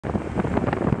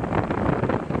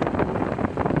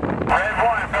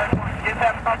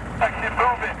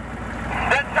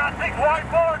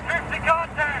whiteboard, troops in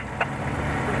contact.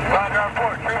 Roger, our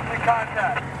report, troops in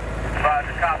contact.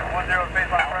 Roger, copy, 10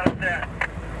 baseline, right up there.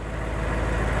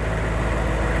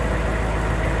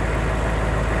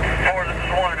 4, this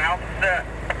is 1, alpha set.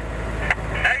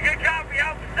 Hey, good copy,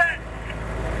 alpha set.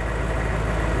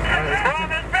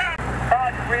 From inbound.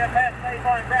 Roger, we have passed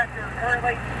baseline raptor,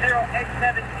 currently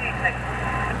 087G6.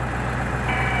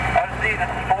 OC, this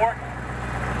is 4.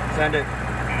 Send it.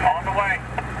 On the way.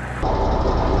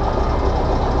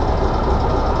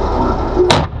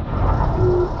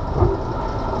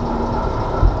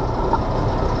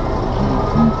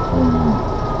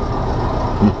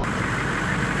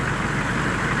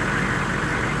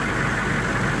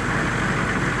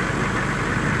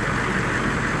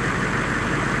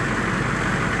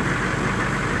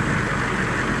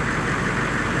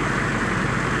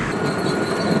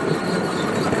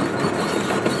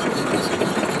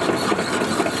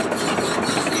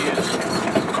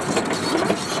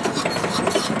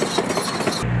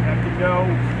 Know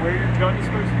where your gun is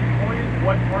supposed to be pointed,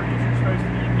 what targets you're supposed to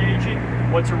be engaging,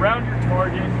 what's around your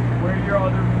target, where your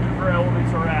other maneuver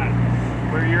elements are at,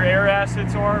 where your air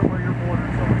assets are, where your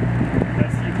mortars are.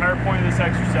 That's the entire point of this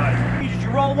exercise.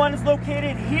 Your roll 1 is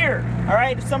located here. All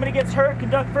right, if somebody gets hurt,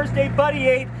 conduct first aid buddy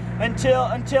aid until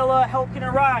help can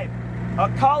arrive.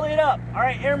 Call it up. All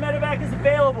right, air medevac is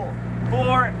available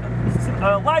for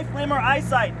life, limb, or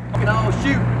eyesight. You can all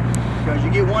shoot because you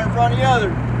get one in front of the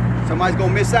other. Somebody's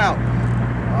gonna miss out.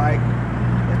 All right,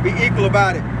 let's be equal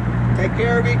about it. Take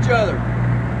care of each other.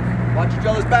 Watch each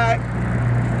other's back,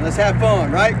 and let's have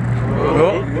fun, right?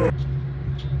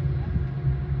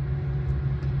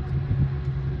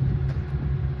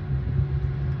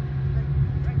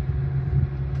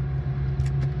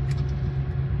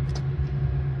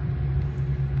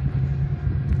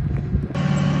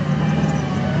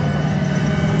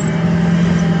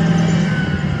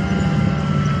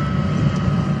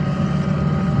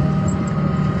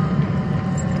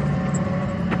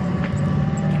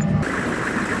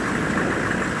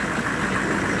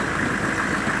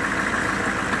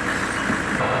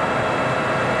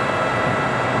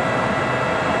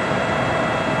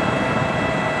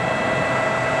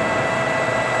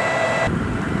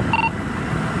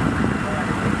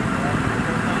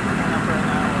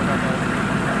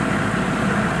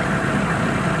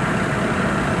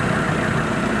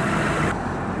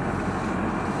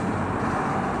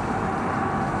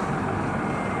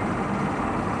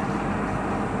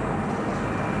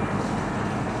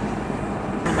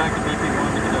 Back to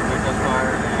BP1 to conduct their test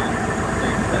fire and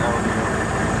take the LVO.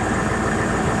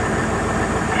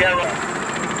 Yeah,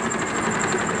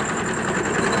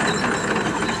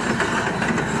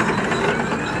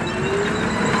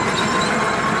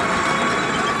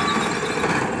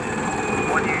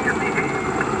 One use your BP.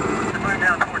 Move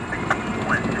down towards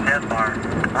BP1 to test fire.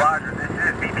 Roger, this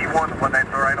is BP1, the one that's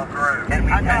right off the road. I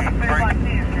got the baseline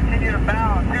keys. Continue to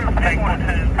bound. Take 1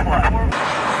 plus.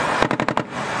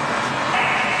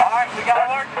 We got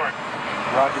alert.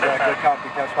 Roger that, good copy,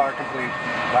 test fire complete.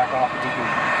 Back off the BP.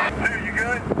 Dude, you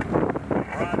good?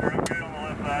 Roger, I'm good on the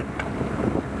left side.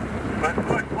 Let's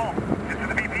push, come on. Get to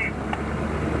the BP.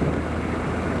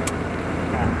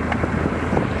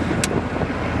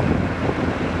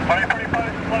 Pretty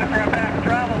close, slow for our back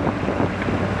travel.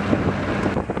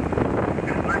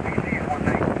 Let me see one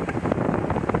thing.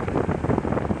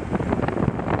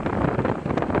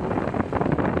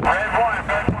 Red 1,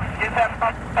 get that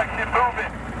section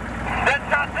moving. Dead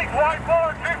shot 6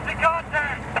 whiteboard, troops in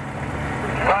contact.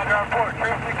 Roger, our report,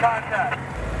 troops in contact.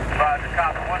 Roger,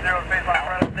 copy, 10 baseline,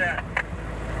 right up there.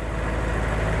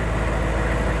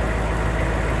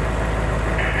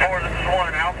 4, this is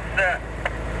 1, alpha set.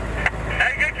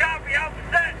 Hey, good copy, alpha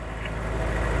set.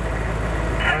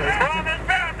 From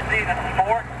inbound. See, this is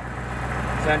 4.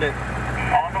 Send it.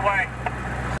 On the way.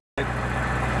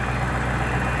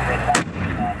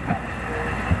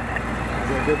 Is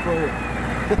that good for you?